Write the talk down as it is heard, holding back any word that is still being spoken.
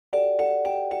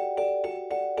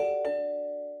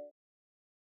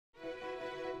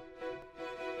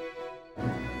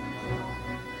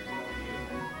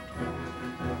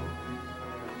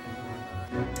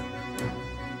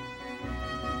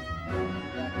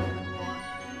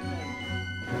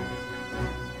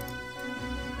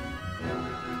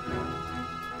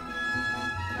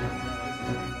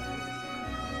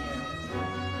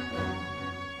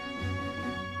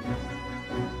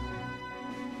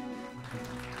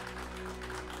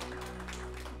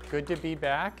Good to be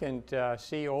back and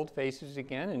see old faces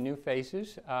again and new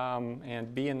faces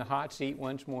and be in the hot seat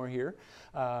once more here.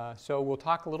 So we'll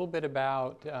talk a little bit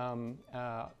about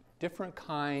different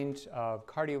kinds of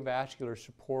cardiovascular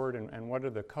support and what are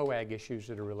the coag issues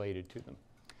that are related to them.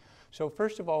 So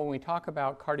first of all, when we talk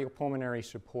about cardiopulmonary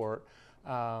support,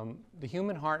 the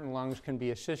human heart and lungs can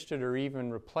be assisted or even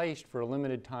replaced for a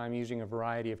limited time using a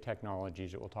variety of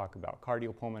technologies that we'll talk about.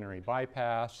 Cardiopulmonary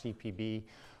bypass, CPB,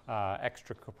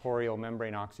 extracorporeal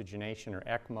membrane oxygenation or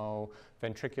ECMO,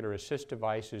 ventricular assist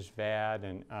devices, VAD,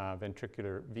 and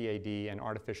ventricular VAD, and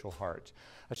artificial hearts.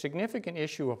 A significant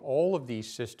issue of all of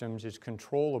these systems is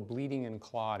control of bleeding and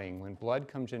clotting when blood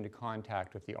comes into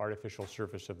contact with the artificial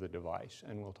surface of the device,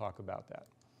 and we'll talk about that.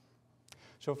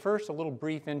 So first, a little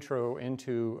brief intro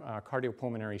into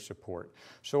cardiopulmonary support.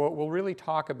 So what we'll really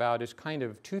talk about is kind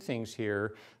of two things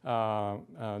here,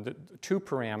 the two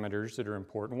parameters that are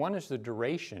important. One is the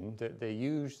duration that they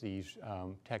use these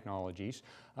technologies,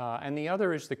 and the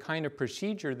other is the kind of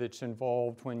procedure that's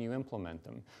involved when you implement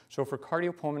them. So for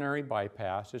cardiopulmonary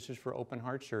bypass, this is for open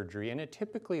heart surgery, and it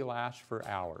typically lasts for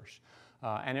hours.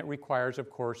 And it requires, of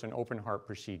course, an open heart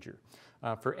procedure.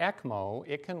 For ECMO,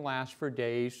 it can last for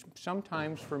days,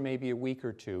 sometimes for maybe a week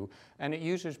or two, and it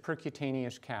uses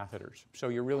percutaneous catheters. So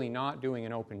you're really not doing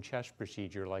an open chest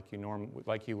procedure like you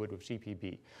would with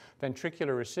CPB.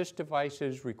 Ventricular assist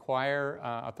devices require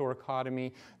a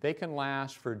thoracotomy. They can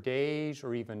last for days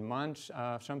or even months.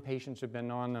 Some patients have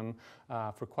been on them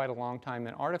for quite a long time.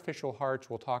 And artificial hearts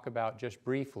we'll talk about just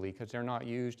briefly because they're not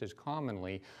used as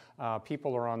commonly.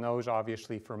 People are on those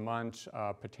obviously for months,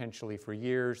 potentially for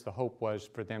years. The hope was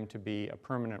for them to be a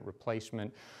permanent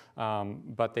replacement,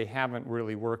 but they haven't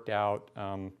really worked out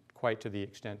quite to the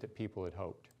extent that people had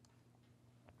hoped.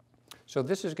 So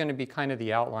this is going to be kind of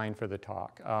the outline for the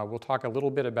talk. We'll talk a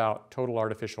little bit about total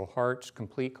artificial hearts,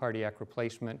 complete cardiac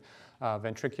replacement,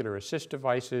 ventricular assist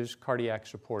devices, cardiac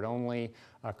support only,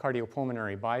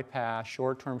 cardiopulmonary bypass,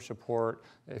 short-term support,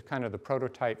 kind of the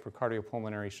prototype for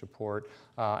cardiopulmonary support,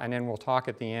 and then we'll talk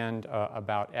at the end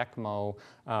about ECMO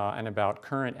and about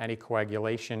current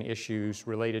anticoagulation issues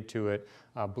related to it,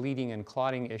 bleeding and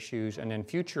clotting issues, and then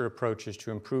future approaches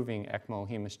to improving ECMO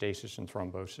hemostasis and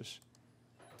thrombosis.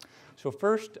 So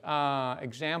first,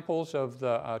 examples of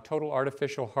the total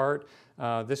artificial heart.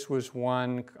 This was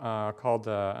one called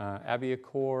the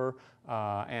Abiacor,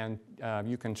 and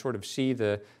you can sort of see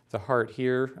the heart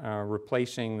here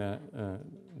replacing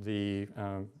the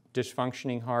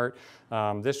dysfunctioning heart.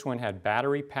 This one had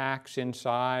battery packs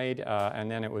inside, and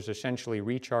then it was essentially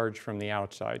recharged from the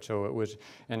outside. So it was,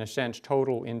 in a sense,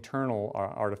 total internal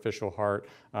artificial heart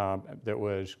that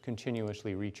was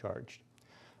continuously recharged.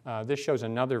 This shows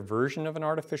another version of an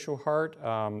artificial heart.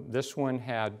 This one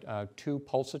had two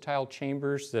pulsatile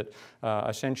chambers that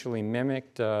essentially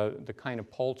mimicked the kind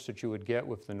of pulse that you would get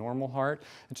with the normal heart.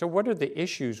 And so what are the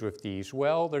issues with these?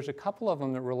 Well, there's a couple of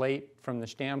them that relate from the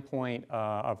standpoint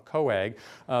of coag.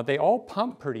 They all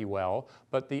pump pretty well,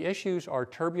 but the issues are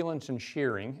turbulence and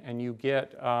shearing, and you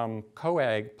get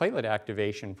coag platelet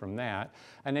activation from that.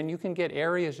 And then you can get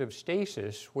areas of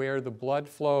stasis where the blood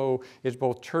flow is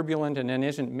both turbulent and then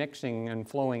isn't mixing and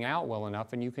flowing out well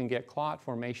enough, and you can get clot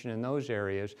formation in those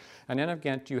areas. And then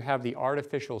again, you have the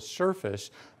artificial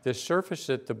surface, the surface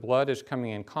that the blood is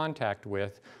coming in contact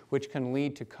with, which can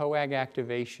lead to coag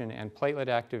activation and platelet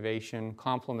activation,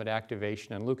 complement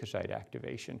activation, and leukocyte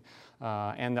activation.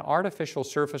 And the artificial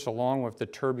surface, along with the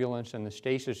turbulence and the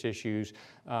stasis issues,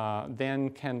 then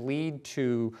can lead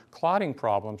to clotting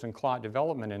problems and clot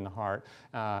development in the heart.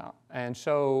 And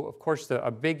so, of course,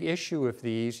 a big issue of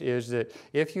these is that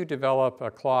if you develop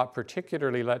a clot,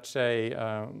 particularly, let's say,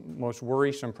 most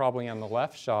worrisome probably on the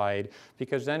left side,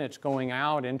 because then it's going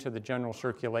out into the general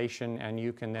circulation and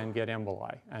you can then get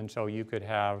emboli. And so you could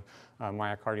have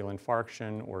myocardial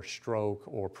infarction or stroke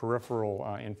or peripheral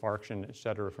infarction, et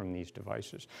cetera, from these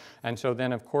devices. And so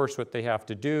then, of course, what they have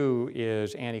to do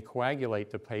is anticoagulate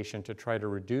the patient to try to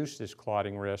reduce this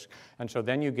clotting risk. And so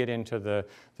then you get into the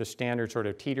standard sort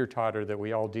of teeter-totter that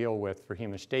we all deal with for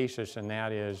hemostasis, and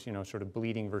that is, you know, sort of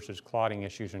bleeding versus clotting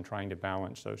issues and trying to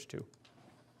balance those two.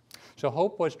 So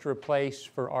hope was to replace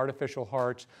for artificial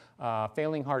hearts,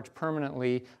 failing hearts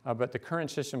permanently, but the current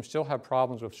systems still have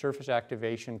problems with surface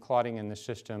activation, clotting in the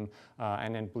system,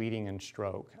 and then bleeding and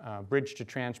stroke. Bridge to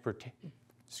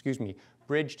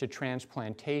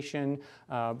transplantation.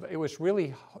 It was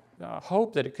really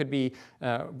hope that it could be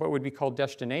what would be called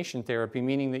destination therapy,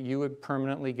 meaning that you would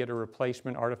permanently get a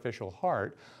replacement artificial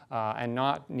heart and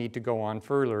not need to go on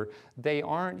further. They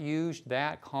aren't used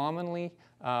that commonly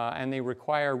and they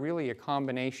require really a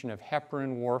combination of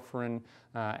heparin, warfarin,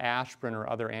 aspirin, or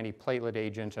other antiplatelet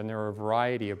agents, and there are a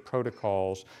variety of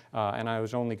protocols. And I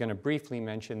was only going to briefly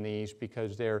mention these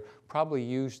because they're probably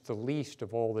used the least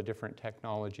of all the different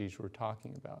technologies we're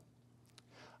talking about.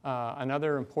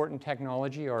 Another important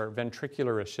technology are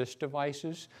ventricular assist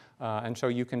devices. And so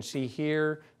you can see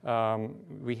here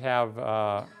we have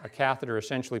a catheter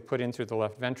essentially put in through the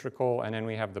left ventricle, and then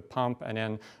we have the pump, and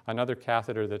then another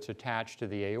catheter that's attached to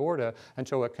the aorta. And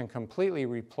so it can completely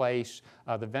replace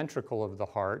the ventricle of the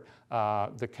heart.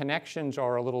 The connections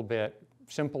are a little bit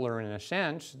simpler in a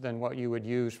sense than what you would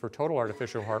use for total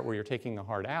artificial heart, where you're taking the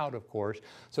heart out, of course.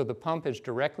 So the pump is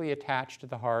directly attached to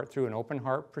the heart through an open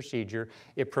heart procedure.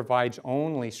 It provides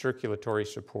only circulatory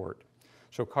support.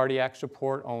 So cardiac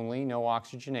support only, no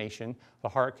oxygenation. The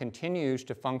heart continues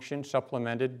to function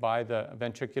supplemented by the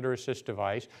ventricular assist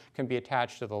device, can be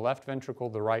attached to the left ventricle,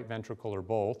 the right ventricle, or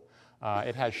both.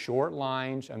 It has short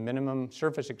lines, a minimum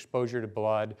surface exposure to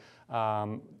blood,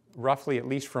 roughly, at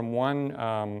least from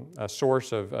one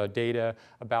source of data,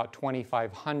 about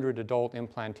 2,500 adult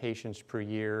implantations per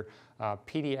year.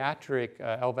 Pediatric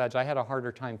LVADs, I had a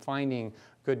harder time finding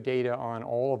good data on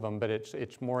all of them, but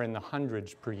it's more in the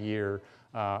hundreds per year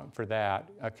for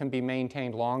that. Can be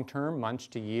maintained long-term, months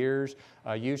to years,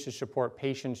 used to support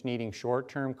patients needing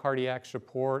short-term cardiac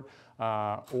support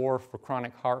or for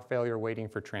chronic heart failure waiting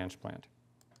for transplant.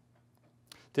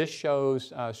 This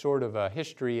shows sort of a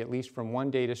history, at least from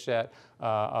one data set,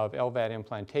 of LVAD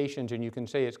implantations, and you can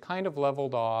say it's kind of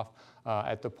leveled off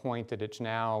at the point that it's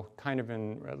now kind of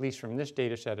in, at least from this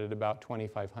data set, at about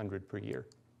 2,500 per year.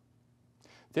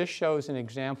 This shows an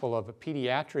example of a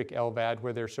pediatric LVAD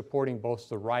where they're supporting both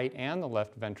the right and the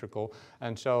left ventricle.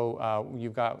 And so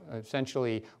you've got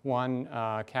essentially one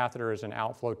catheter as an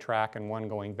outflow track and one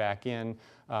going back in.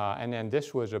 And then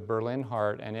this was a Berlin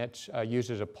heart, and it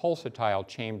uses a pulsatile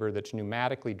chamber that's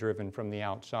pneumatically driven from the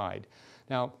outside.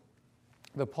 Now,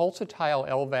 the pulsatile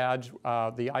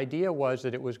LVADs, the idea was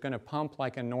that it was going to pump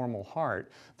like a normal heart,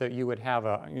 that you would have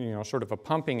a, sort of a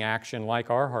pumping action like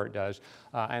our heart does,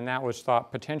 and that was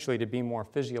thought potentially to be more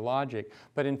physiologic.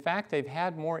 But in fact, they've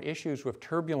had more issues with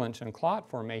turbulence and clot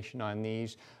formation on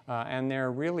these, and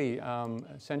they're really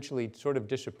essentially sort of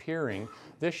disappearing.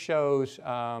 This shows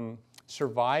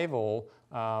survival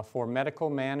for medical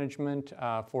management,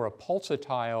 for a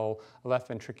pulsatile left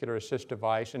ventricular assist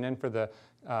device, and then for the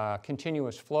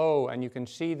continuous flow. And you can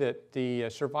see that the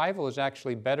survival is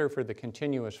actually better for the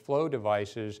continuous flow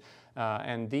devices.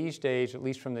 And these days, at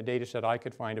least from the data set I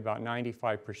could find, about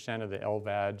 95% of the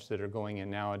LVADs that are going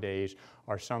in nowadays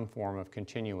are some form of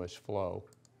continuous flow.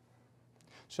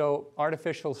 So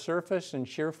artificial surface and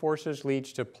shear forces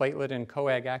leads to platelet and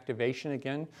coag activation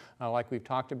again, like we've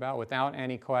talked about. Without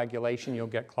anticoagulation, you'll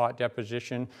get clot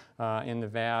deposition in the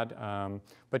VAD.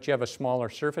 But you have a smaller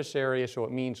surface area, so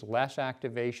it means less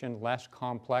activation, less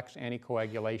complex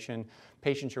anticoagulation.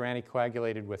 Patients are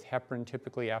anticoagulated with heparin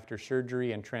typically after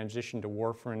surgery and transition to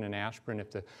warfarin and aspirin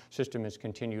if the system is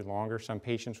continued longer. Some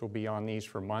patients will be on these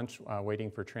for months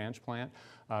waiting for transplant.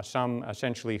 Some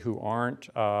essentially who aren't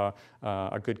a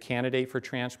good candidate for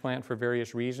transplant for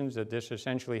various reasons, that this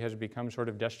essentially has become sort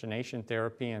of destination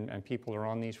therapy, and people are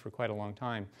on these for quite a long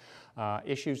time.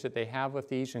 Issues that they have with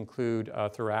these include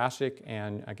thoracic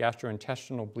and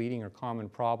gastrointestinal bleeding are common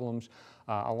problems,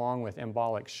 along with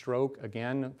embolic stroke,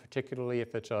 again, particularly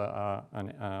if it's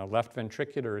a left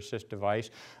ventricular assist device.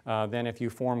 Then if you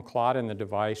form clot in the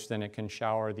device, then it can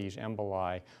shower these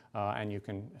emboli, and you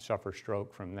can suffer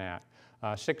stroke from that.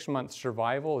 6-month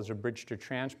survival as a bridge to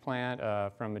transplant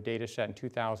from a data set in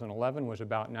 2011 was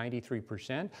about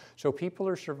 93%. So people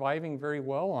are surviving very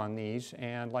well on these,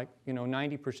 and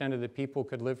 90% of the people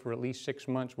could live for at least 6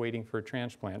 months waiting for a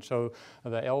transplant. So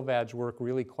the LVADs work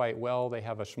really quite well. They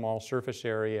have a small surface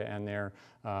area, and they're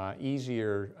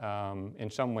easier in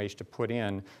some ways to put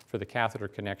in for the catheter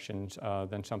connections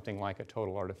than something like a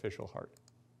total artificial heart.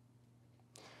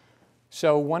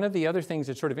 So one of the other things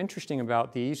that's sort of interesting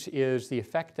about these is the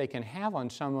effect they can have on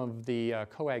some of the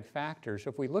coag factors. So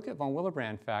if we look at von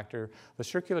Willebrand factor, the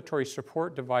circulatory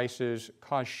support devices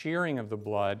cause shearing of the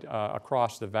blood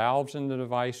across the valves in the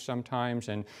device sometimes,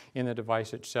 and in the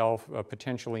device itself,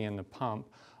 potentially in the pump.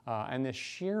 And this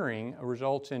shearing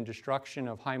results in destruction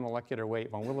of high molecular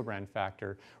weight von Willebrand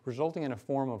factor, resulting in a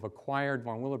form of acquired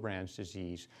von Willebrand's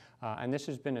disease. And this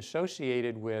has been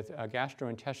associated with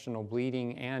gastrointestinal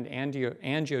bleeding and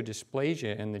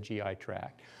angiodysplasia in the GI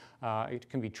tract. It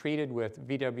can be treated with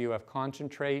VWF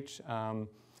concentrates,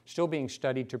 still being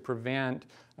studied to prevent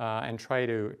and try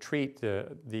to treat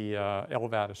the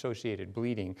LVAD-associated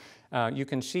bleeding. You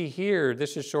can see here,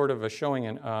 this is sort of a showing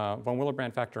an von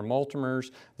Willebrand factor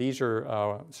multimers. These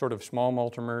are sort of small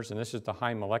multimers, and this is the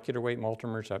high molecular weight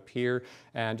multimers up here.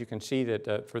 And you can see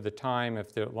that for the time,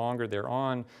 if the longer they're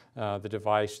on the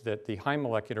device, that the high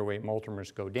molecular weight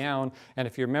multimers go down. And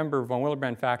if you remember, von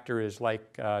Willebrand factor is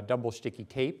like double sticky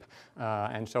tape,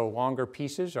 and so longer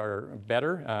pieces are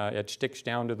better. It sticks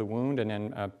down to the wound, and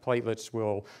then platelets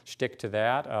will stick to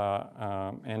that.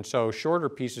 And so shorter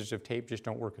pieces of tape just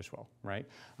don't work as well, right?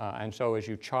 And so as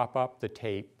you chop up the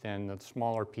tape, then the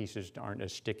smaller pieces aren't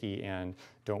as sticky and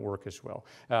don't work as well.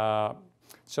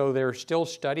 So they're still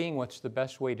studying what's the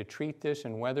best way to treat this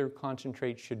and whether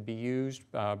concentrates should be used,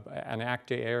 an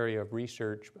active area of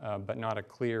research, but not a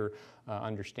clear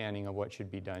understanding of what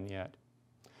should be done yet.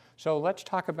 So let's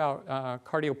talk about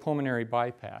cardiopulmonary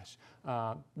bypass.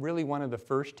 Really one of the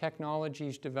first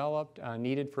technologies developed,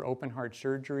 needed for open heart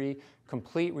surgery,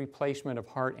 complete replacement of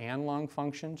heart and lung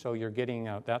function. So you're getting,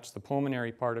 that's the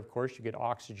pulmonary part, of course, you get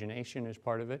oxygenation as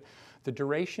part of it. The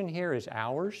duration here is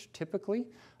hours, typically.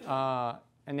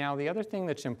 And now the other thing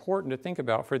that's important to think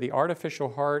about for the artificial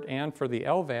heart and for the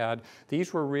LVAD,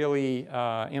 these were really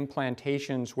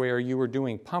implantations where you were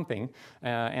doing pumping,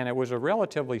 and it was a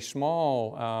relatively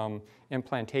small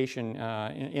implantation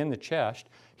in the chest.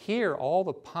 Here, all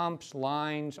the pumps,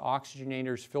 lines,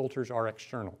 oxygenators, filters are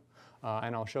external.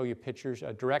 And I'll show you pictures.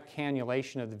 A direct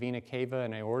cannulation of the vena cava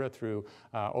and aorta through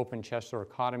open chest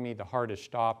thoracotomy. The heart is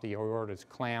stopped, the aorta is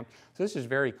clamped. So this is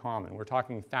very common. We're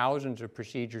talking thousands of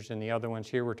procedures in the other ones.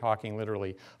 Here we're talking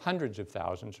literally hundreds of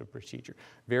thousands of procedures.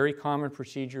 Very common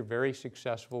procedure, very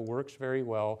successful, works very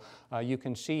well. You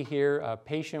can see here, a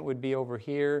patient would be over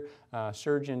here,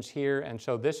 surgeons here, and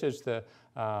so this is the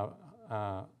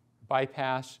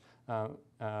bypass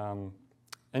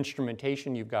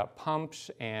instrumentation. You've got pumps,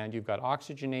 and you've got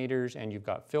oxygenators, and you've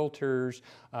got filters,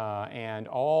 and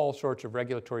all sorts of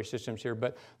regulatory systems here.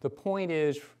 But the point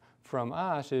is, from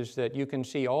us, is that you can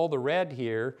see all the red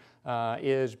here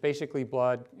is basically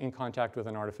blood in contact with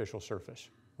an artificial surface,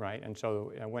 right? And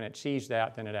so when it sees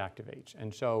that, then it activates.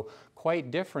 And so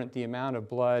quite different the amount of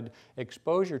blood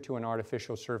exposure to an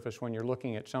artificial surface when you're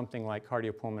looking at something like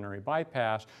cardiopulmonary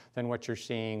bypass than what you're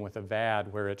seeing with a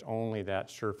VAD, where it's only that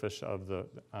surface of the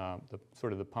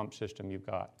sort of the pump system you've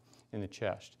got in the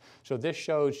chest. So this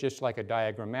shows just like a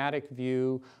diagrammatic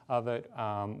view of it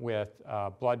with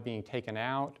blood being taken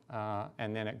out,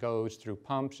 and then it goes through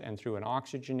pumps and through an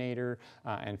oxygenator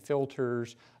and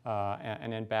filters,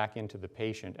 and then back into the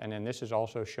patient. And then this is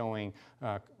also showing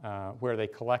where they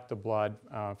collect the blood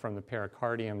from the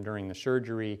pericardium during the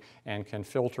surgery and can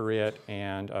filter it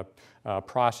and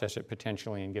process it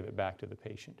potentially and give it back to the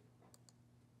patient.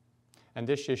 And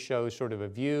this just shows sort of a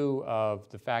view of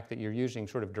the fact that you're using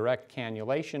sort of direct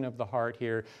cannulation of the heart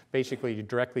here. Basically, you're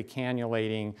directly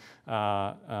cannulating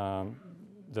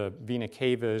the vena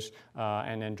cavas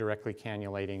and then directly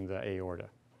cannulating the aorta.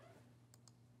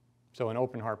 So an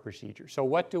open heart procedure. So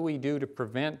what do we do to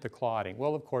prevent the clotting?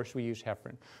 Well, of course, we use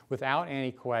heparin. Without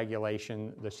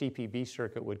anticoagulation, the CPB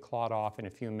circuit would clot off in a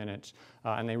few minutes,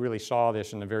 and they really saw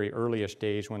this in the very earliest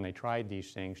days when they tried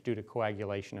these things due to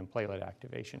coagulation and platelet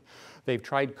activation. They've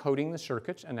tried coating the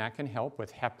circuits, and that can help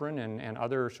with heparin and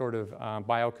other sort of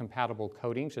biocompatible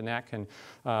coatings, and that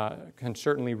can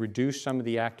certainly reduce some of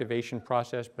the activation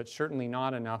process, but certainly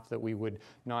not enough that we would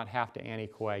not have to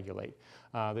anticoagulate.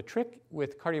 The trick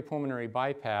with cardiopulmonary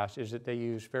bypass is that they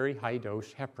use very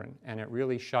high-dose heparin, and it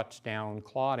really shuts down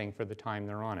clotting for the time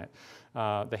they're on it.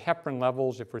 The heparin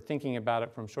levels, if we're thinking about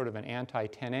it from sort of an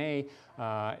anti-10A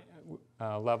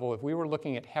level, if we were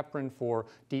looking at heparin for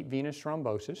deep venous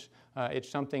thrombosis, it's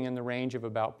something in the range of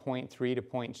about 0.3 to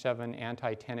 0.7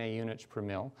 anti-10A units per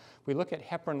mil. If we look at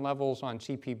heparin levels on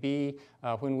CPB,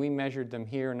 when we measured them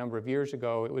here a number of years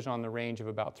ago, it was on the range of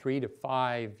about 3 to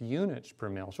 5 units per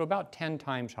mil, so about 10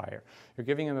 times higher. You're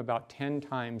giving them about 10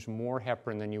 times more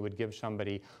heparin than you would give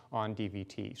somebody on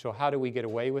DVT. So how do we get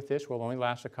away with this? Well, it only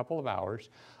lasts a couple of hours,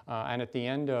 and at the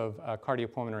end of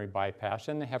cardiopulmonary bypass,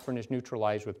 then the heparin is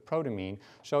neutralized with protamine.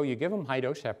 So you give them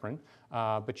high-dose heparin,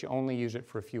 but you only use it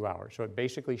for a few hours. So it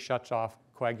basically shuts off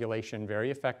coagulation very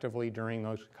effectively during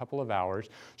those couple of hours.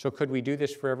 So could we do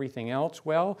this for everything else?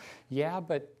 Well, yeah,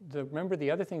 but remember the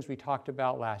other things we talked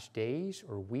about last days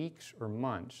or weeks or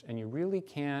months, and you really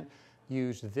can't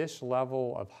use this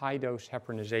level of high-dose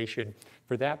heparinization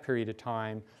for that period of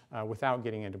time without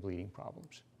getting into bleeding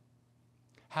problems.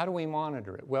 How do we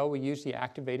monitor it? Well, we use the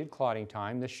activated clotting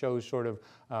time. This shows sort of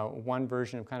one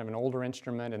version of kind of an older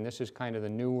instrument, and this is kind of the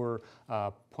newer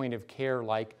point of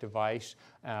care-like device.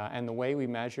 And the way we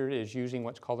measure it is using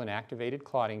what's called an activated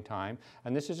clotting time.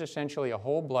 And this is essentially a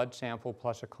whole blood sample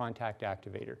plus a contact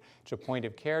activator. It's a point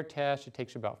of care test. It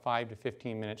takes about 5 to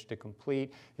 15 minutes to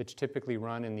complete. It's typically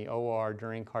run in the OR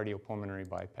during cardiopulmonary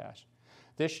bypass.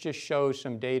 This just shows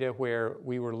some data where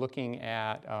we were looking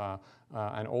at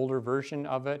an older version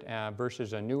of it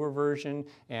versus a newer version,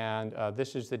 and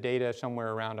this is the data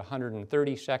somewhere around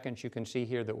 130 seconds. You can see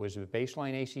here that was the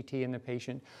baseline ACT in the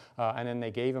patient, and then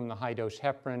they gave him the high-dose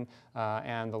heparin,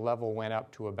 and the level went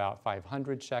up to about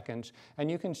 500 seconds. And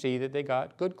you can see that they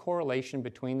got good correlation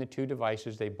between the two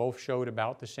devices. They both showed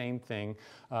about the same thing,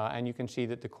 and you can see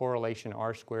that the correlation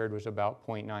R-squared was about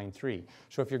 0.93.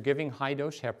 So if you're giving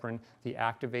high-dose heparin, the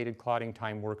activated clotting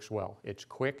time works well. It's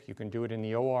quick. You can do it in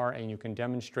the OR, and you can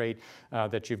demonstrate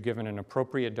that you've given an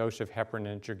appropriate dose of heparin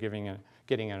and that you're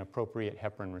getting an appropriate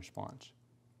heparin response.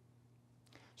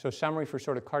 So summary for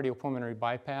sort of cardiopulmonary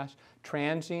bypass: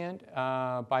 transient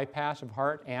bypass of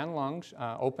heart and lungs,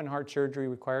 open heart surgery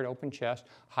required, open chest,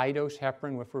 high-dose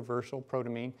heparin with reversal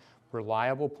protamine,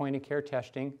 reliable point-of-care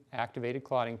testing, activated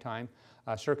clotting time,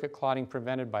 circuit clotting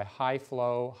prevented by high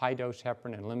flow, high-dose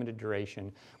heparin, and limited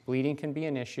duration. Bleeding can be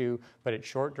an issue, but at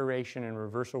short duration and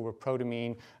reversal with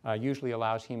protamine usually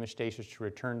allows hemostasis to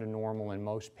return to normal in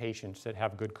most patients that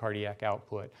have good cardiac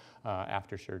output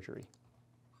after surgery.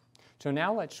 So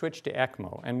now let's switch to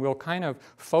ECMO, and we'll kind of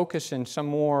focus in some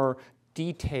more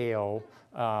detail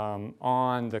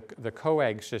on the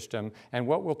COAG system, and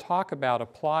what we'll talk about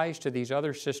applies to these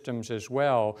other systems as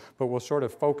well, but we'll sort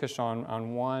of focus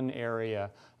on one area,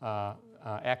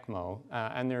 ECMO.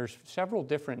 And there's several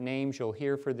different names you'll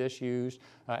hear for this used.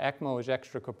 ECMO is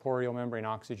extracorporeal membrane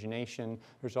oxygenation.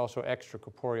 There's also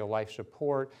extracorporeal life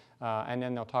support, and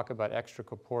then they'll talk about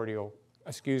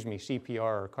CPR,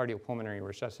 or cardiopulmonary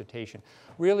resuscitation.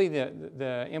 Really,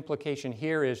 the implication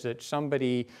here is that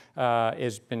somebody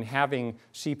has been having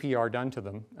CPR done to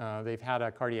them. They've had a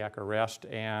cardiac arrest,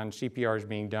 and CPR is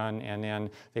being done, and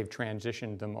then they've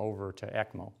transitioned them over to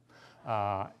ECMO.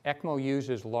 ECMO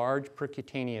uses large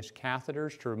percutaneous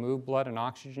catheters to remove blood and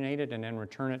oxygenate it and then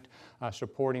return it,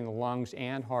 supporting the lungs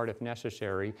and heart if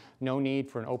necessary. No need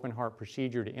for an open heart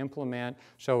procedure to implement,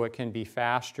 so it can be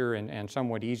faster and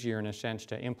somewhat easier in a sense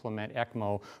to implement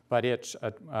ECMO, but it's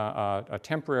a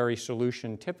temporary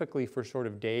solution, typically for sort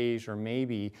of days or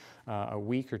maybe a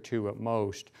week or two at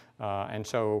most. And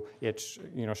so it's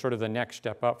sort of the next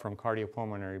step up from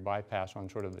cardiopulmonary bypass on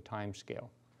sort of the time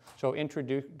scale. So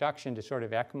introduction to sort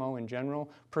of ECMO in general: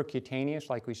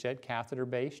 percutaneous, like we said,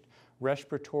 catheter-based,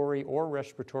 respiratory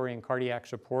and cardiac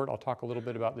support. I'll talk a little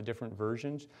bit about the different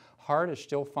versions. Heart is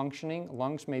still functioning.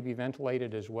 Lungs may be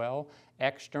ventilated as well.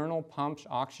 External pumps,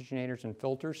 oxygenators, and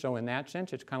filters. So in that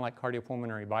sense, it's kind of like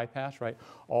cardiopulmonary bypass, right?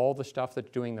 All the stuff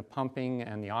that's doing the pumping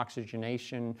and the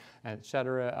oxygenation, et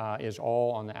cetera, is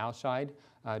all on the outside.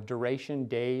 Duration,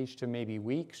 days to maybe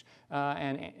weeks,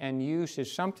 and use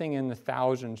is something in the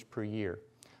thousands per year.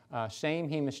 Same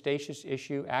hemostasis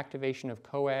issue, activation of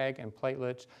COAG and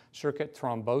platelets. Circuit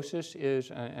thrombosis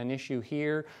is an issue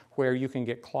here, where you can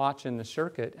get clots in the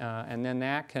circuit, and then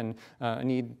that can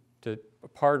need to,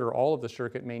 part or all of the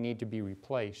circuit may need to be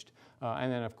replaced.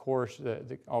 And then of course,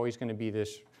 always going to be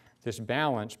this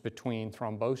balance between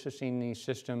thrombosis in these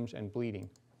systems and bleeding.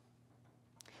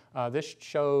 This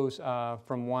shows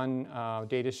from one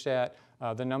data set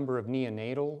the number of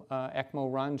neonatal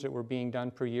ECMO runs that were being done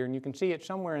per year. And you can see it's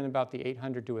somewhere in about the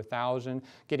 800 to 1,000,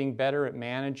 getting better at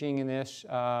managing this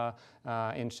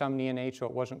in some neonates, so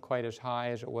it wasn't quite as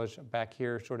high as it was back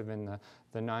here sort of in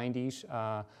the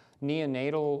 90s.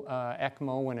 Neonatal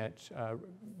ECMO, when it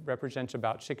represents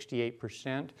about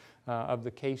 68% of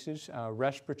the cases.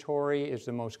 Respiratory is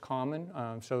the most common,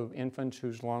 so infants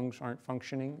whose lungs aren't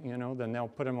functioning, then they'll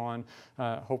put them on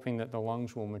hoping that the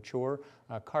lungs will mature.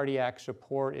 Cardiac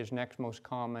support is next most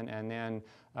common, and then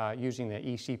using the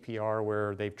ECPR,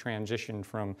 where they've transitioned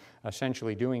from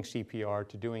essentially doing CPR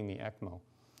to doing the ECMO.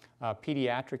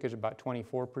 Pediatric is about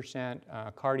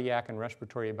 24%, cardiac and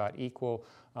respiratory about equal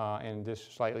in this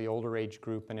slightly older age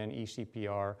group, and then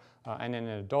ECPR. And then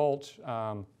in adults,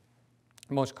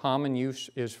 most common use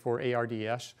is for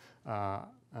ARDS.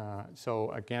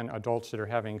 So again, adults that are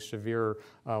having severe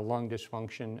lung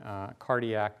dysfunction,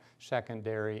 cardiac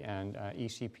secondary, and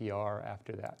ECPR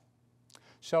after that.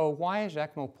 So why is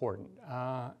ECMO important?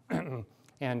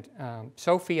 And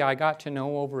Sophie, I got to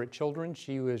know over at Children's.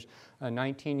 She was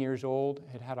 19 years old,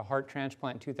 had had a heart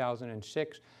transplant in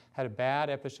 2006, had a bad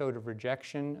episode of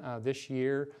rejection this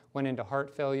year, went into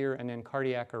heart failure and then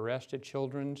cardiac arrest at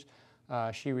Children's.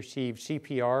 She received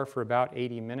CPR for about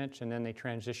 80 minutes, and then they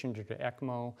transitioned her to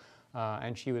ECMO,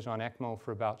 and she was on ECMO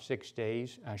for about 6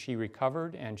 days. She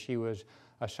recovered, and she was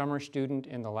a summer student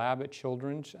in the lab at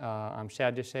Children's. I'm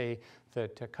sad to say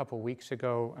that a couple weeks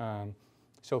ago,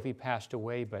 Sophie passed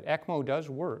away, but ECMO does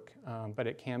work, but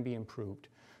it can be improved.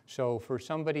 So for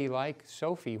somebody like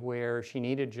Sophie, where she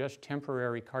needed just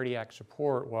temporary cardiac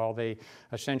support while they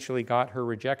essentially got her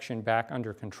rejection back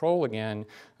under control again,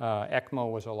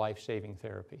 ECMO was a life-saving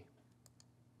therapy.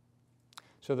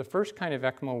 So the first kind of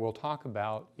ECMO we'll talk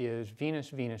about is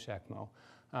venous-venous ECMO.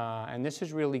 And this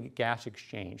is really gas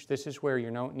exchange. This is where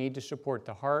you don't need to support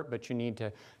the heart, but you need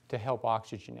to help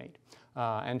oxygenate.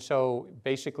 And so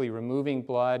basically removing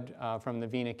blood from the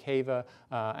vena cava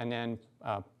and then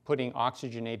putting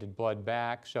oxygenated blood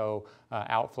back. So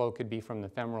outflow could be from the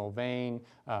femoral vein,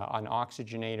 an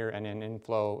oxygenator, and an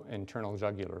inflow internal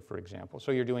jugular, for example.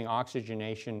 So you're doing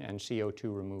oxygenation and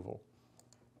CO2 removal.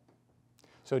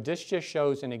 So this just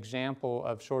shows an example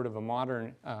of sort of a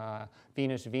modern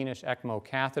venous-venous ECMO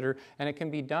catheter, and it can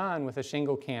be done with a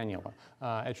single cannula.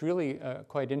 It's really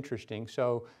quite interesting.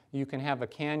 So you can have a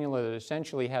cannula that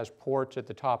essentially has ports at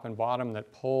the top and bottom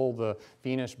that pull the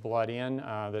venous blood in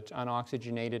that's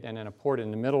unoxygenated, and then a port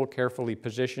in the middle carefully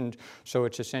positioned so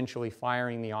it's essentially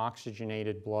firing the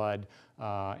oxygenated blood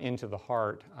into the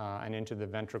heart and into the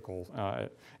ventricle.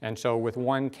 And so with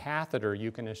one catheter,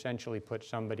 you can essentially put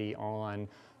somebody on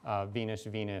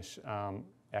venous-venous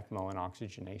ECMO and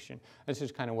oxygenation. This is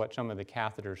kind of what some of the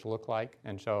catheters look like.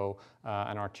 And so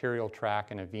an arterial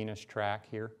track and a venous track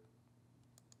here.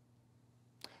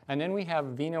 And then we have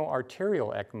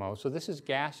veno-arterial ECMO. So this is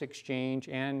gas exchange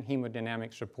and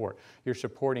hemodynamic support. You're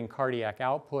supporting cardiac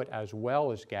output as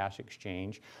well as gas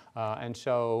exchange. And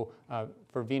so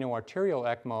for veno-arterial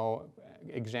ECMO,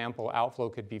 example, outflow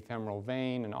could be femoral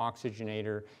vein, an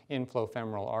oxygenator, inflow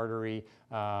femoral artery,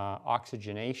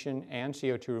 oxygenation and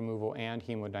CO2 removal, and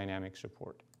hemodynamic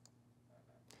support.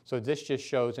 So this just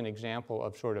shows an example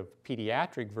of sort of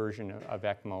pediatric version of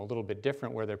ECMO, a little bit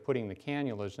different where they're putting the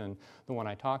cannulas in, the one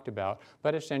I talked about.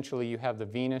 But essentially you have the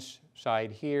venous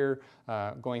side here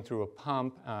going through a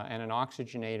pump and an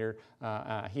oxygenator,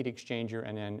 a heat exchanger,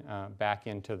 and then back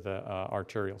into the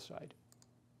arterial side.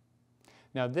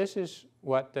 Now this is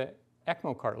what the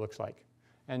ECMO cart looks like.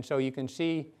 And so you can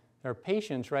see there are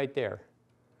patients right there,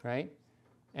 right?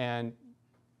 And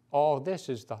all of this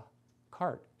is the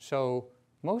cart. So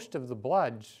most of the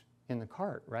blood's in the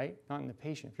cart, right? Not in the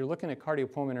patient. If you're looking at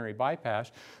cardiopulmonary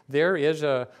bypass, there is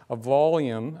a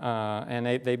volume, and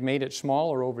they've made it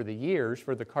smaller over the years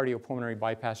for the cardiopulmonary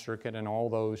bypass circuit and all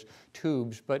those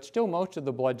tubes, but still most of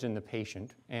the blood's in the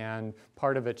patient, and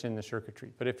part of it's in the circuitry.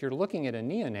 But if you're looking at a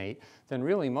neonate, then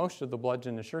really most of the blood's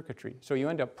in the circuitry. So you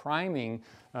end up priming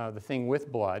the thing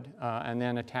with blood and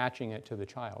then attaching it to the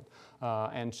child.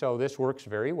 And so this works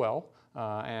very well.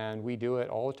 And we do it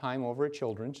all the time over at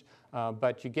Children's,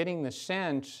 but you're getting the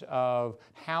sense of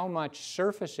how much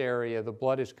surface area the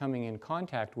blood is coming in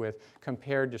contact with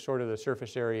compared to sort of the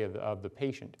surface area of the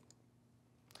patient.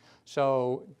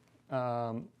 So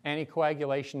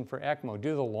anticoagulation for ECMO,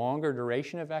 due to the longer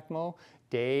duration of ECMO,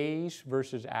 days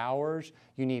versus hours,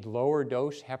 you need lower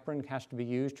dose heparin has to be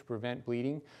used to prevent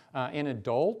bleeding. In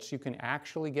adults, you can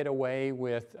actually get away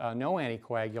with no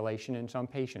anticoagulation in some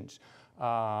patients.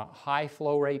 High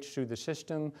flow rates through the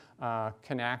system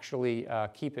can actually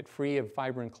keep it free of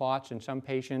fibrin clots in some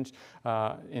patients.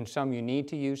 In some you need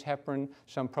to use heparin.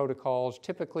 Some protocols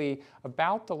typically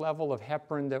about the level of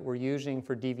heparin that we're using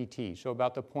for DVT, so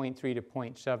about the 0.3 to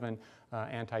 0.7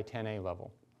 anti-10A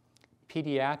level.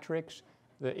 Pediatrics,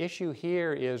 the issue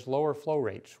here is lower flow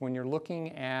rates. When you're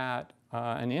looking at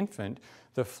an infant,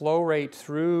 the flow rate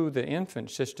through the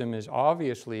infant system is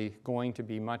obviously going to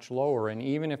be much lower, and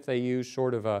even if they use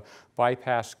sort of a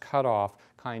bypass cutoff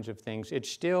kinds of things, it's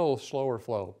still slower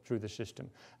flow through the system.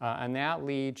 And that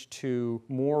leads to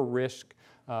more risk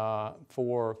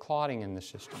for clotting in the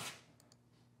system.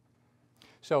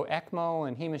 So ECMO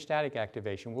and hemostatic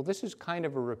activation, well, this is kind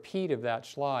of a repeat of that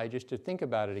slide, just to think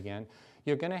about it again.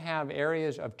 You're going to have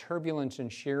areas of turbulence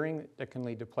and shearing that can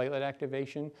lead to platelet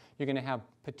activation. You're going to have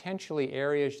potentially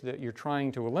areas that you're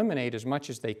trying to eliminate as much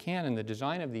as they can in the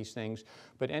design of these things.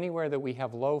 But anywhere that we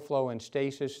have low flow and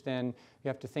stasis, then you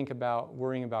have to think about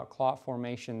worrying about clot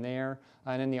formation there.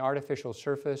 And in the artificial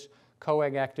surface,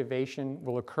 coag activation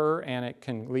will occur, and it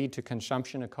can lead to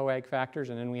consumption of coag factors,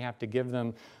 and then we have to give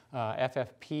them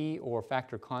FFP or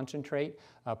factor concentrate.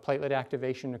 Platelet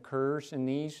activation occurs in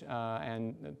these,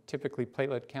 and typically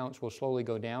platelet counts will slowly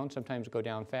go down, sometimes go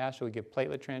down fast, so we give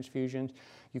platelet transfusions.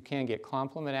 You can get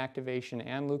complement activation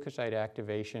and leukocyte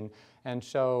activation, and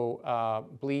so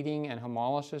bleeding and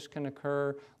hemolysis can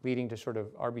occur, leading to sort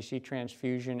of RBC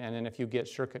transfusion, and then if you get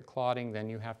circuit clotting, then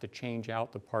you have to change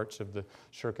out the parts of the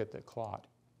circuit that clot.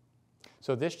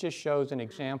 So this just shows an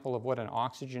example of what an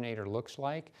oxygenator looks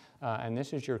like, and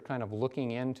this is your kind of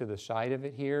looking into the side of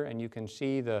it here, and you can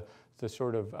see the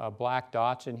sort of black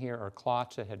dots in here are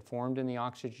clots that had formed in the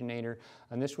oxygenator.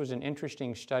 And this was an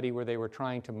interesting study where they were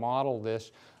trying to model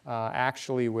this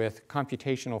actually with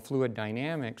computational fluid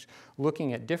dynamics,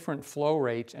 looking at different flow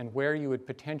rates and where you would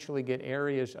potentially get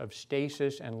areas of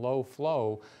stasis and low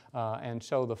flow. And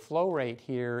so the flow rate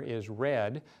here is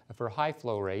red for high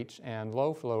flow rates and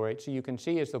low flow rates. So you can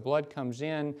see as the blood comes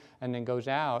in and then goes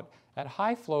out, at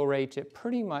high flow rates it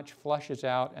pretty much flushes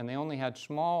out, and they only had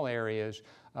small areas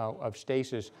of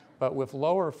stasis. But with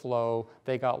lower flow,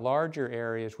 they got larger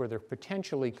areas where there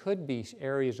potentially could be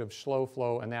areas of slow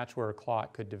flow, and that's where a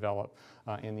clot could develop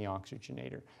in the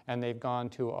oxygenator. And they've gone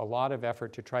to a lot of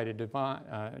effort to try to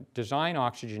design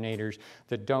oxygenators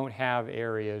that don't have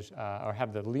areas or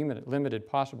have the limited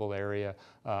possible area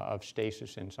of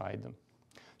stasis inside them.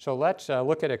 So let's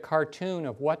look at a cartoon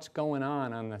of what's going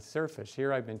on the surface.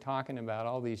 Here I've been talking about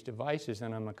all these devices,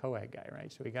 and I'm a coag guy,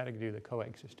 right? So we got to do the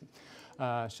coag system.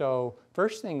 So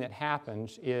first thing that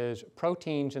happens is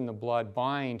proteins in the blood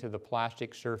bind to the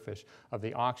plastic surface of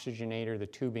the oxygenator, the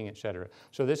tubing, et cetera.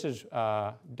 So this is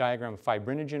a diagram of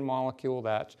fibrinogen molecule.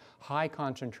 That's high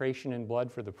concentration in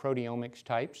blood for the proteomics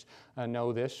types.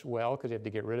 Know this well because you have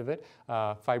to get rid of it.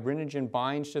 Fibrinogen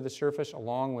binds to the surface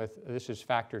along with, this is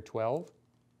factor 12.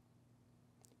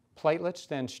 Platelets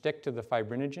then stick to the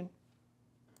fibrinogen.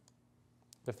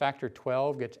 The factor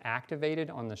 12 gets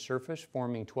activated on the surface,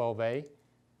 forming 12A.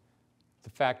 The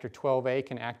factor 12A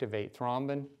can activate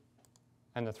thrombin,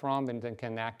 and the thrombin then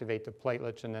can activate the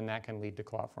platelets, and then that can lead to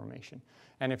clot formation.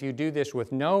 And if you do this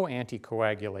with no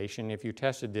anticoagulation, if you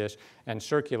tested this and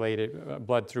circulated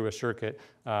blood through a circuit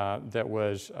that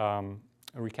was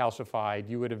recalcified,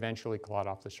 you would eventually clot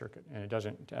off the circuit, and it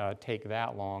doesn't take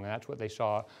that long. And that's what they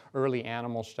saw. Early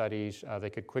animal studies, they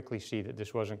could quickly see that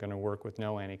this wasn't going to work with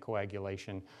no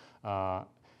anticoagulation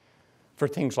for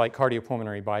things like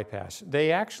cardiopulmonary bypass.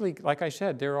 They actually, like I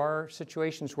said, there are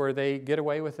situations where they get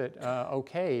away with it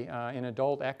okay in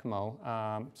adult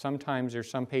ECMO. Sometimes there's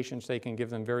some patients they can give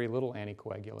them very little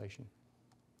anticoagulation.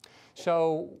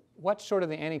 So what's sort of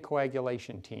the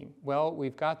anticoagulation team? Well,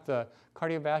 we've got the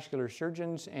cardiovascular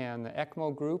surgeons and the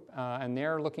ECMO group, and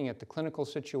they're looking at the clinical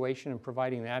situation and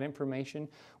providing that information.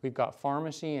 We've got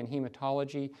pharmacy and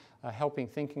hematology helping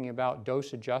thinking about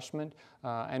dose adjustment,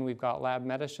 and we've got lab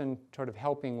medicine sort of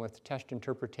helping with test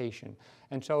interpretation.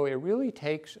 And so it really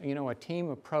takes, a team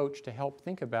approach to help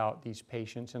think about these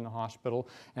patients in the hospital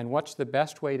and what's the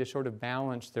best way to sort of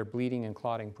balance their bleeding and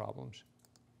clotting problems.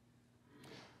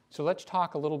 So let's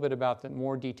talk a little bit about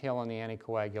more detail on the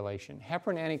anticoagulation.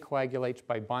 Heparin anticoagulates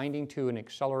by binding to and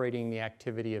accelerating the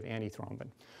activity of antithrombin.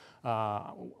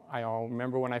 I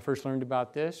remember when I first learned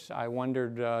about this, I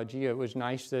wondered, gee, it was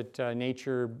nice that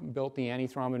nature built the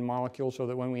antithrombin molecule so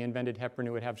that when we invented heparin,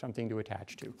 it would have something to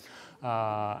attach to.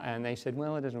 And they said,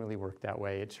 well, it doesn't really work that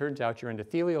way. It turns out your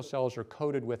endothelial cells are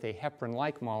coated with a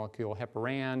heparin-like molecule,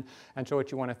 heparan, and so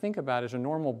what you want to think about is a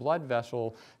normal blood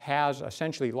vessel has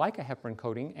essentially like a heparin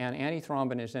coating, and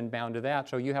antithrombin is then bound to that,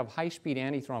 so you have high-speed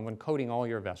antithrombin coating all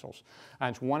your vessels.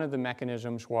 And it's one of the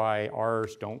mechanisms why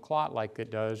ours don't clot like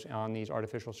it does on these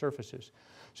artificial surfaces.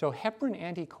 So heparin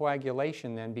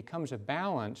anticoagulation then becomes a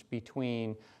balance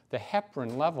between the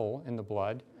heparin level in the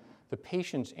blood, the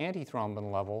patient's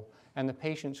antithrombin level, and the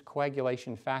patient's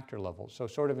coagulation factor level. So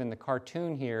sort of in the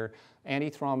cartoon here,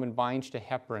 antithrombin binds to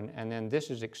heparin, and then this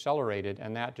is accelerated,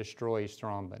 and that destroys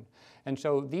thrombin. And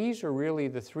so these are really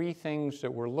the three things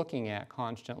that we're looking at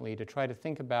constantly to try to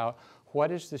think about what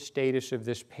is the status of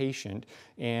this patient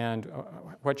and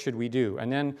what should we do? And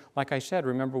then, like I said,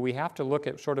 remember we have to look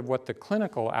at sort of what the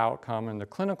clinical outcome and the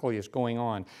clinical is going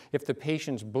on. If the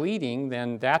patient's bleeding,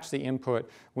 then that's the input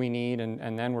we need,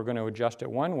 and then we're going to adjust it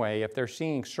one way. If they're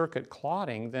seeing circuit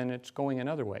clotting, then it's going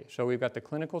another way. So we've got the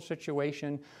clinical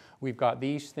situation, we've got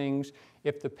these things.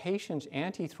 If the patient's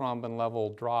antithrombin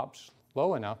level drops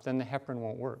low enough, then the heparin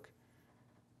won't work.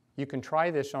 You can try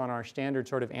this on our standard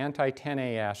sort of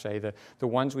anti-10A assay. The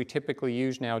ones we typically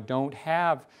use now don't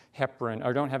have heparin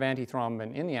or don't have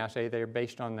antithrombin in the assay. They're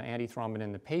based on the antithrombin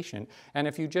in the patient. And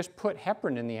if you just put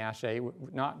heparin in the assay,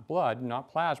 not blood,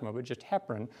 not plasma, but just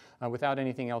heparin without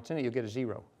anything else in it, you'll get a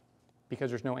 0, because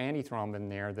there's no antithrombin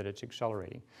there that it's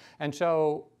accelerating. And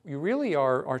so you really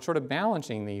are sort of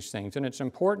balancing these things. And it's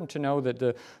important to know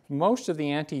that most of the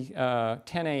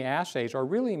anti-10A assays are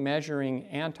really measuring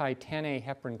anti-10A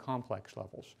heparin complex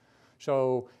levels.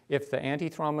 So if the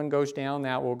antithrombin goes down,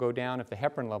 that will go down if the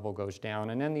heparin level goes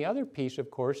down. And then the other piece, of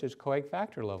course, is coag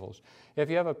factor levels. If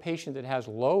you have a patient that has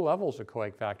low levels of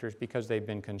coag factors because they've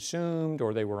been consumed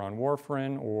or they were on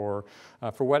warfarin or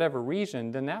for whatever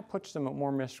reason, then that puts them at more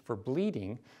risk for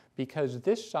bleeding, because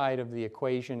this side of the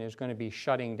equation is going to be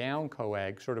shutting down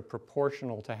coag, sort of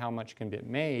proportional to how much can be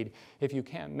made. If you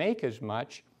can't make as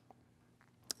much,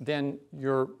 then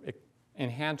you're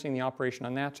enhancing the operation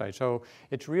on that side. So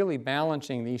it's really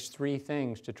balancing these three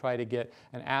things to try to get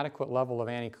an adequate level of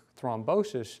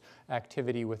antithrombosis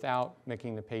activity without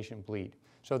making the patient bleed.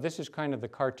 So this is kind of the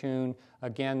cartoon.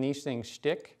 Again, these things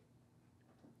stick,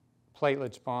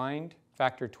 platelets bind,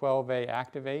 factor 12A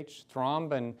activates,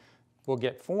 thrombin will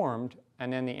get formed,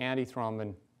 and then the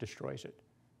antithrombin destroys it.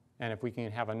 And if we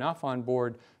can have enough on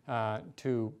board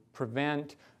to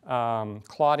prevent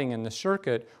clotting in the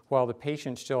circuit while the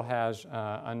patient still has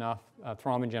enough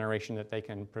thrombin generation that they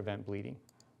can prevent bleeding.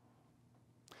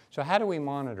 So how do we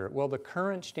monitor it? Well, the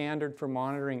current standard for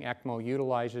monitoring ECMO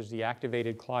utilizes the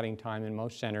activated clotting time in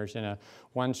most centers. In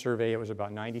one survey, it was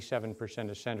about 97%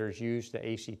 of centers used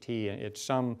the ACT at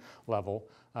some level.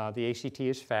 The ACT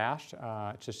is fast.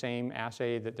 It's the same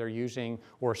assay that they're using,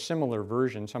 or similar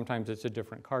version. Sometimes it's a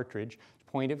different cartridge. It's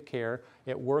point of care.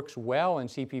 It works well in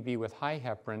CPB with high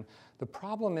heparin. The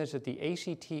problem is that the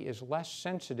ACT is less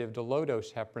sensitive to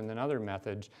low-dose heparin than other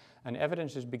methods, and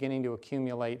evidence is beginning to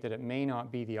accumulate that it may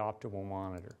not be the optimal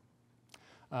monitor.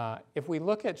 If we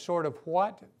look at sort of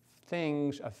what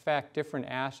things affect different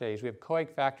assays, we have coag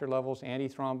factor levels,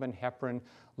 antithrombin, heparin,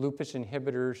 lupus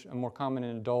inhibitors, more common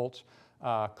in adults,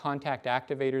 contact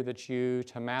activator that's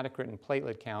used, hematocrit, and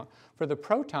platelet count. For the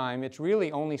ProTime, it's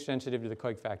really only sensitive to the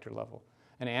coag factor level.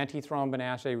 An antithrombin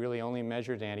assay really only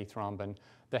measures antithrombin.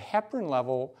 The heparin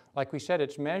level, like we said,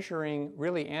 it's measuring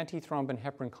really antithrombin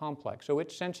heparin complex. So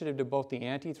it's sensitive to both the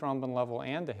antithrombin level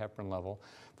and the heparin level.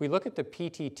 If we look at the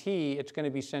PTT, it's going to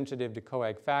be sensitive to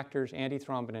coag factors,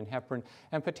 antithrombin and heparin,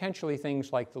 and potentially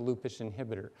things like the lupus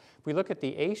inhibitor. If we look at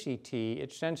the ACT,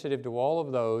 it's sensitive to all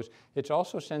of those. It's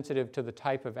also sensitive to the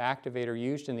type of activator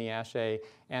used in the assay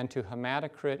and to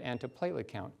hematocrit and to platelet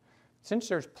count. Since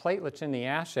there's platelets in the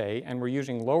assay and we're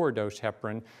using lower dose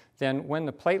heparin, then when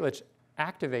the platelets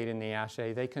activate in the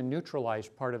assay, they can neutralize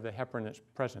part of the heparin that's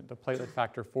present. The platelet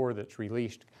factor 4 that's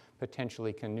released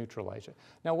potentially can neutralize it.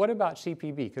 Now, what about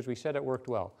CPB? Because we said it worked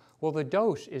well. Well, the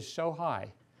dose is so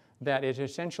high that it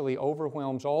essentially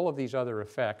overwhelms all of these other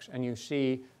effects, and you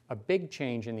see a big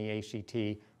change in the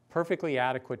ACT, perfectly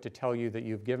adequate to tell you that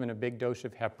you've given a big dose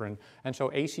of heparin, and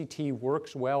so ACT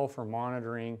works well for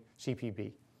monitoring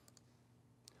CPB.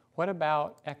 What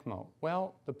about ECMO?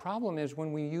 Well, the problem is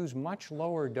when we use much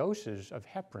lower doses of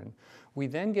heparin, we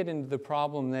then get into the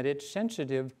problem that it's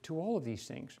sensitive to all of these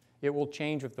things. It will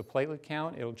change with the platelet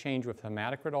count, it'll change with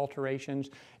hematocrit alterations,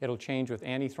 it'll change with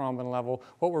antithrombin level.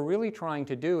 What we're really trying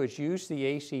to do is use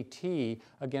the ACT,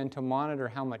 again, to monitor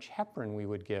how much heparin we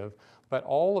would give, but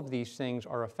all of these things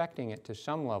are affecting it to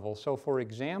some level. So for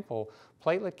example,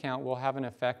 platelet count will have an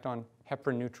effect on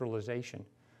heparin neutralization.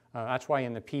 That's why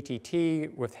in the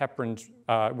PTT, with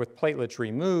with platelets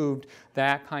removed,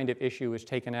 that kind of issue is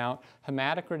taken out.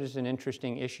 Hematocrit is an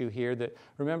interesting issue here that,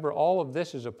 remember, all of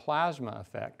this is a plasma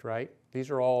effect, right? These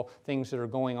are all things that are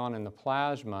going on in the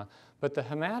plasma, but the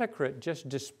hematocrit just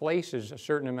displaces a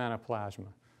certain amount of plasma.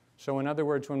 So in other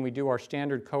words, when we do our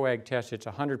standard coag test, it's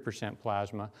 100%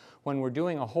 plasma. When we're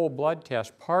doing a whole blood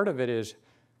test, part of it is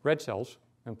red cells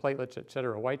and platelets, et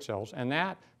cetera, white cells, and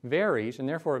that varies, and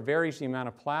therefore it varies the amount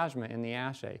of plasma in the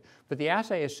assay. But the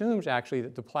assay assumes actually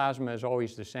that the plasma is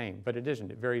always the same, but it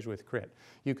isn't. It varies with crit.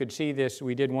 You could see this.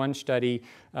 We did one study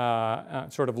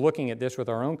sort of looking at this with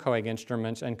our own coag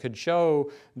instruments and could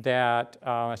show that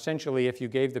essentially if you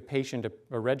gave the patient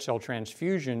a red cell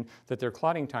transfusion, that their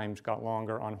clotting times got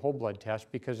longer on whole blood tests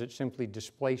because it simply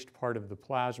displaced part of the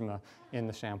plasma in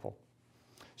the sample.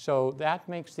 So that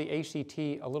makes the ACT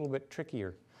a little bit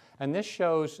trickier. And this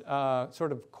shows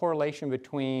sort of correlation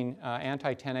between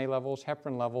anti-10A levels,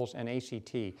 heparin levels, and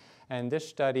ACT. And this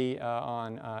study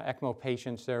on ECMO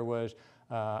patients, there was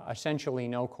essentially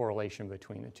no correlation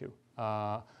between the two.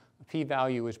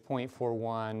 p-value is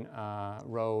 0.41,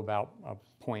 rho about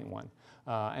 0.1.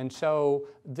 And so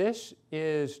this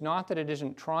is not that it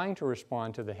isn't trying to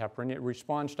respond to the heparin, it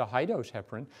responds to high-dose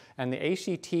heparin, and the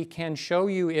ACT can show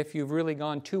you if you've really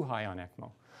gone too high on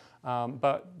ECMO.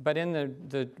 But in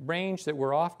the range that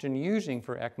we're often using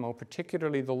for ECMO,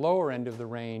 particularly the lower end of the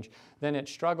range, then it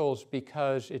struggles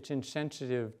because it's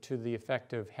insensitive to the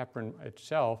effect of heparin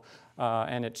itself,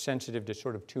 and it's sensitive to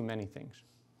sort of too many things.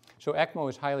 So ECMO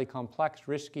is highly complex,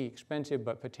 risky, expensive,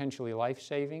 but potentially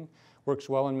life-saving. Works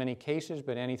well in many cases,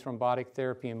 but antithrombotic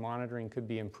therapy and monitoring could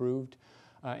be improved.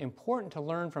 Important to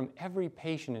learn from every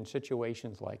patient in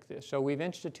situations like this. So we've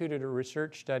instituted a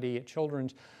research study at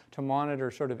Children's to monitor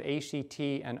sort of ACT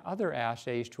and other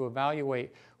assays to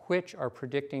evaluate which are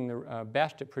predicting the,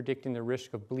 best at predicting the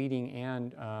risk of bleeding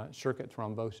and circuit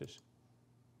thrombosis.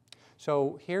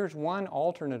 So here's one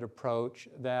alternate approach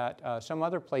that some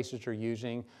other places are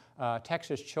using.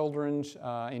 Texas Children's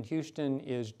in Houston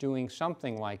is doing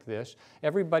something like this.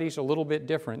 Everybody's a little bit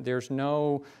different. There's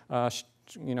no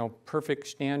perfect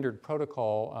standard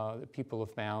protocol that people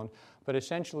have found, but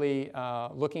essentially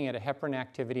looking at a heparin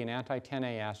activity, an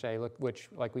anti-10A assay, which,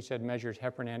 like we said, measures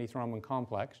heparin antithrombin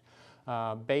complex,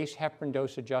 base heparin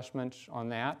dose adjustments on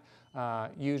that,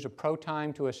 use a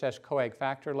protime to assess coag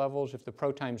factor levels. If the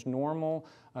protime's normal,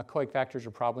 coag factors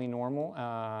are probably normal,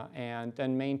 and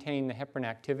then maintain the heparin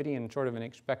activity in sort of an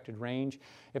expected range.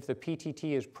 If the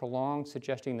PTT is prolonged,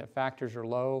 suggesting that factors are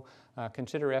low,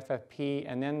 consider FFP,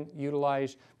 and then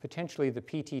utilize potentially the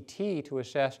PTT to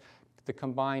assess the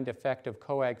combined effect of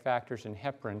coag factors and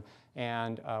heparin.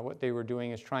 And what they were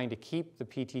doing is trying to keep the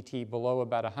PTT below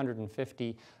about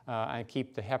 150 and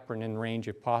keep the heparin in range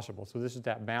if possible. So this is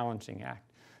that balancing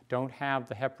act. Don't have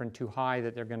the heparin too high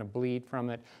that they're going to bleed from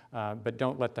it, but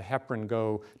don't let the heparin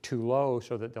go too low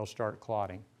so that they'll start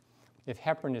clotting. If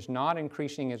heparin is not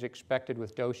increasing as expected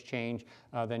with dose change,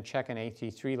 then check an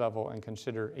AT3 level and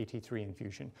consider AT3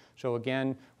 infusion. So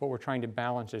again, what we're trying to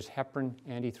balance is heparin,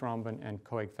 antithrombin, and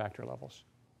coag factor levels.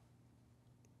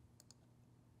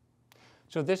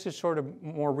 So this is sort of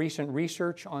more recent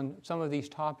research on some of these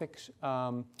topics.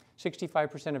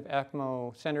 65% of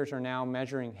ECMO centers are now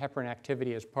measuring heparin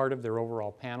activity as part of their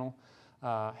overall panel.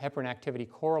 Heparin activity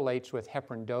correlates with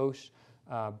heparin dose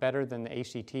better than the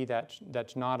ACT.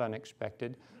 That's not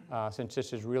unexpected, since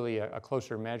this is really a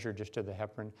closer measure just to the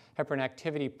heparin. Heparin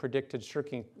activity predicted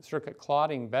circuit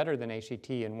clotting better than ACT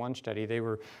in one study. They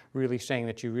were really saying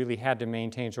that you really had to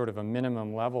maintain sort of a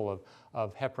minimum level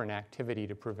of heparin activity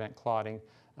to prevent clotting.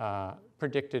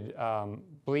 Predicted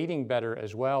bleeding better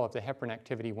as well. If the heparin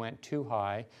activity went too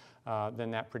high,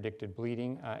 then that predicted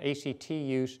bleeding. ACT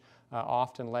use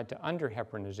often led to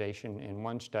underheparinization in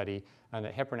one study, and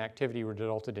that heparin activity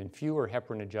resulted in fewer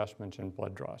heparin adjustments and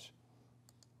blood draws.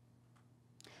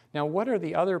 Now, what are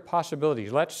the other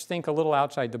possibilities? Let's think a little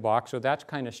outside the box. So that's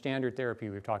kind of standard therapy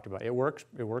we've talked about. It works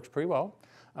pretty well.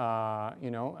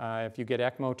 If you get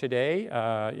ECMO today,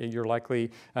 you're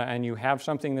likely, and you have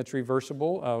something that's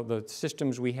reversible, the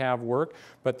systems we have work,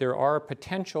 but there are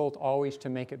potential always to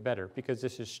make it better because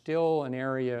this is still an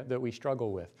area that we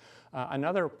struggle with.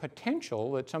 Another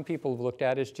potential that some people have looked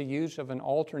at is to use of an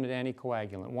alternate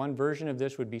anticoagulant. One version of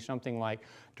this would be something like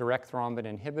direct thrombin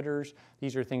inhibitors.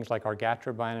 These are things like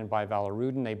argatroban and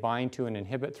bivalirudin. They bind to and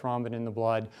inhibit thrombin in the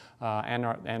blood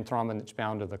and thrombin that's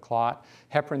bound to the clot.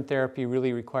 Heparin therapy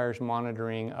really requires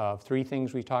monitoring of three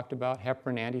things we talked about: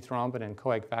 heparin, antithrombin, and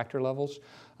coag factor levels.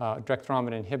 Direct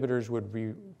thrombin inhibitors would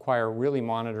require really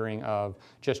monitoring of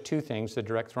just two things: the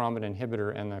direct thrombin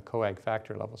inhibitor and the coag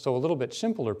factor level. So a little bit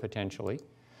simpler potentially.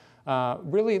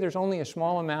 Really, there's only a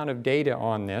small amount of data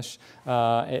on this.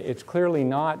 It's clearly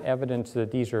not evidence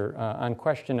that these are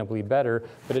unquestionably better,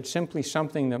 but it's simply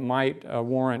something that might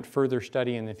warrant further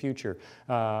study in the future.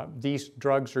 These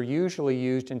drugs are usually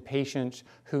used in patients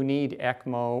who need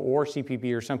ECMO or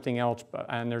CPB or something else,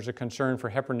 and there's a concern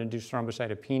for heparin-induced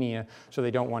thrombocytopenia, so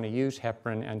they don't want to use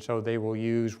heparin, and so they will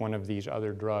use one of these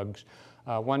other drugs.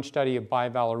 One study of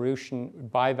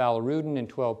bivalirudin in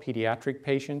 12 pediatric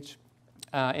patients.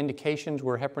 Indications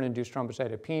were heparin-induced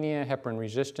thrombocytopenia, heparin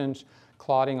resistance,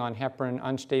 clotting on heparin,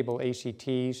 unstable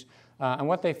ACTs. And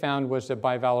what they found was that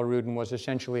bivalirudin was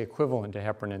essentially equivalent to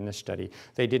heparin in this study.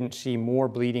 They didn't see more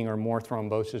bleeding or more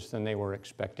thrombosis than they were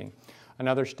expecting.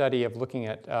 Another study of looking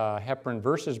at heparin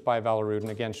versus bivalirudin,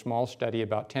 again, small study,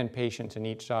 about 10 patients in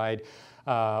each side.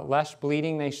 Less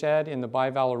bleeding, they said, in the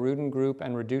bivalirudin group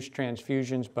and reduced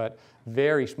transfusions, but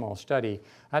very small study.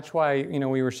 That's why,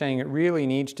 we were saying it really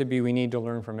needs to be, we need to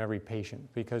learn from every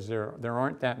patient because there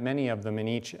aren't that many of them in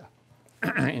each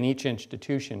in each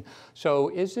institution. So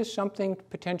is this something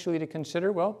potentially to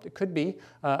consider? Well, it could be.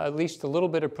 At least a little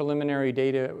bit of preliminary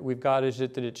data we've got is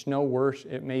that it's no worse,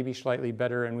 it may be slightly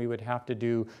better, and we would have to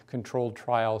do controlled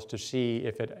trials to see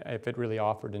if it really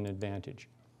offered an advantage.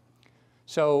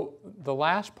 So the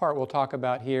last part we'll talk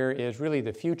about here is really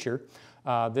the future.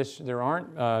 There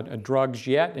aren't drugs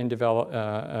yet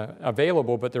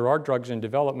available, but there are drugs in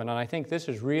development, and I think this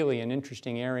is really an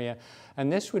interesting area.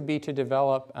 And this would be to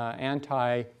develop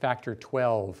anti-factor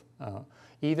 12,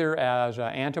 either as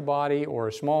an antibody or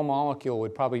a small molecule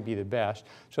would probably be the best.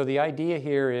 So the idea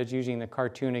here is, using the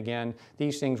cartoon again,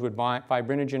 these things would bind,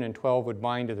 fibrinogen and 12 would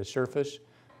bind to the surface.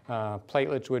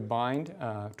 Platelets would bind,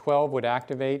 12 would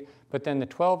activate, but then the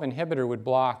 12 inhibitor would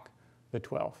block the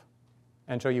 12.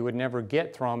 And so you would never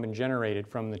get thrombin generated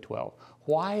from the 12.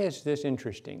 Why is this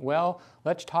interesting? Well,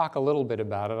 let's talk a little bit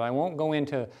about it. I won't go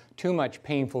into too much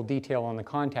painful detail on the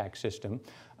contact system,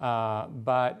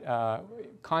 but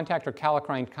contact or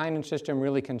kallikrein-kinin system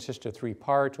really consists of 3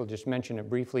 parts. We'll just mention it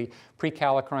briefly.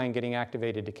 Prekallikrein getting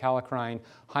activated to kallikrein,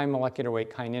 high molecular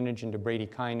weight kininogen to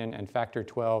bradykinin, and factor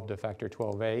 12 to factor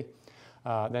 12A.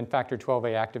 Then factor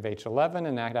 12A activates 11,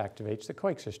 and that activates the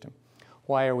Coag system.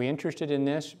 Why are we interested in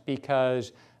this?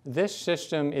 Because this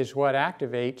system is what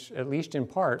activates, at least in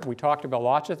part. We talked about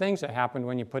lots of things that happen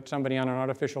when you put somebody on an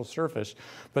artificial surface,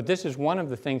 but this is one of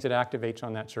the things that activates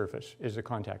on that surface, is the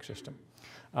contact system.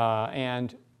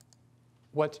 And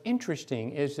what's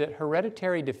interesting is that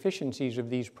hereditary deficiencies of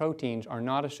these proteins are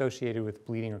not associated with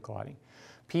bleeding or clotting.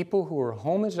 People who are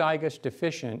homozygous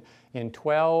deficient in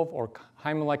 12 or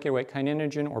high molecular weight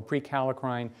kininogen or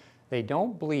prekallikrein, they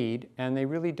don't bleed and they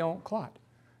really don't clot.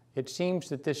 It seems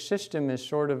that this system is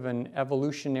sort of an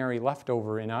evolutionary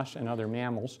leftover in us and other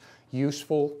mammals,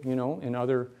 useful, in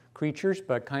other creatures,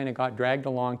 but kind of got dragged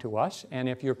along to us. And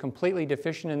if you're completely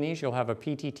deficient in these, you'll have a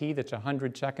PTT that's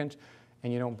 100 seconds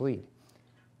and you don't bleed.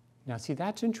 Now, see,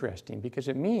 that's interesting, because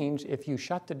it means if you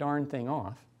shut the darn thing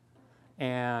off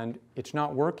and it's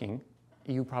not working,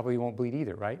 you probably won't bleed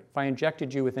either, right? If I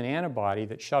injected you with an antibody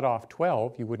that shut off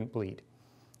 12, you wouldn't bleed.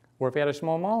 Or if you had a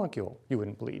small molecule, you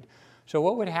wouldn't bleed. So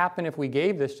what would happen if we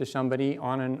gave this to somebody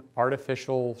on an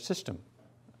artificial system?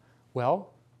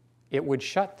 Well, it would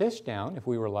shut this down if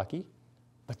we were lucky,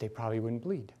 but they probably wouldn't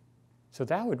bleed. So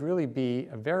that would really be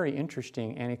a very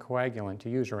interesting anticoagulant to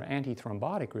use, or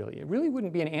antithrombotic, really. It really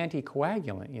wouldn't be an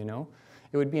anticoagulant,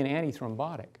 It would be an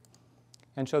antithrombotic.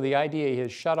 And so the idea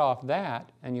is shut off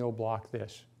that and you'll block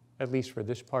this, at least for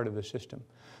this part of the system.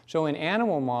 So in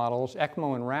animal models,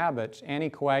 ECMO in rabbits,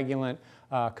 anticoagulant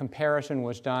comparison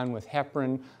was done with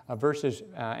heparin versus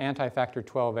anti-factor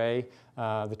 12A.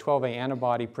 The 12A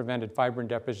antibody prevented fibrin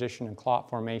deposition and clot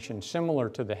formation similar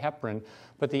to the heparin,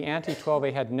 but the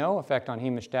anti-12A had no effect on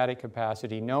hemostatic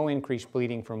capacity, no increased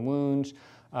bleeding from wounds,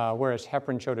 whereas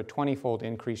heparin showed a 20-fold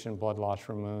increase in blood loss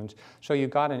from wounds. So you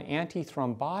got an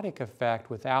antithrombotic effect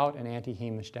without an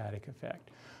antihemostatic effect.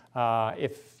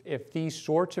 If these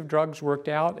sorts of drugs worked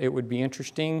out, it would be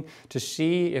interesting to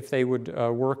see if they would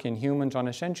work in humans on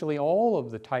essentially all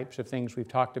of the types of things we've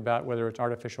talked about, whether it's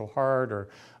artificial heart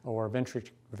or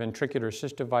ventricular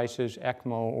assist devices,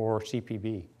 ECMO, or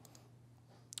CPB.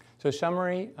 So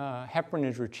summary, heparin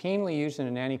is routinely used in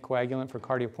an anticoagulant for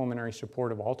cardiopulmonary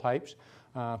support of all types.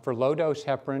 For low-dose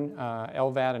heparin,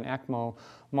 LVAD, and ECMO,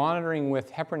 monitoring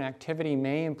with heparin activity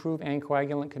may improve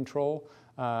anticoagulant control.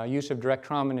 Use of direct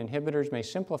thrombin inhibitors may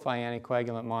simplify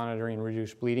anticoagulant monitoring and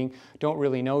reduce bleeding. Don't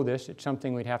really know this. It's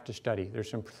something we'd have to study. There's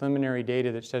some preliminary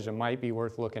data that says it might be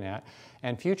worth looking at.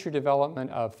 And future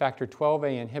development of factor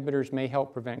 12A inhibitors may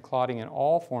help prevent clotting in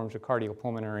all forms of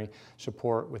cardiopulmonary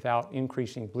support without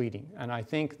increasing bleeding. And I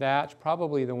think that's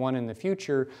probably the one in the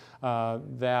future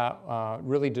that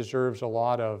really deserves a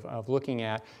lot of looking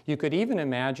at. You could even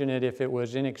imagine it, if it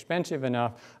was inexpensive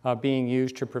enough, being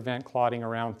used to prevent clotting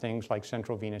around things like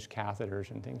central venous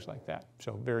catheters and things like that.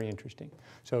 So very interesting.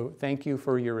 So thank you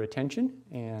for your attention,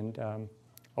 and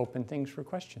open things for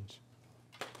questions.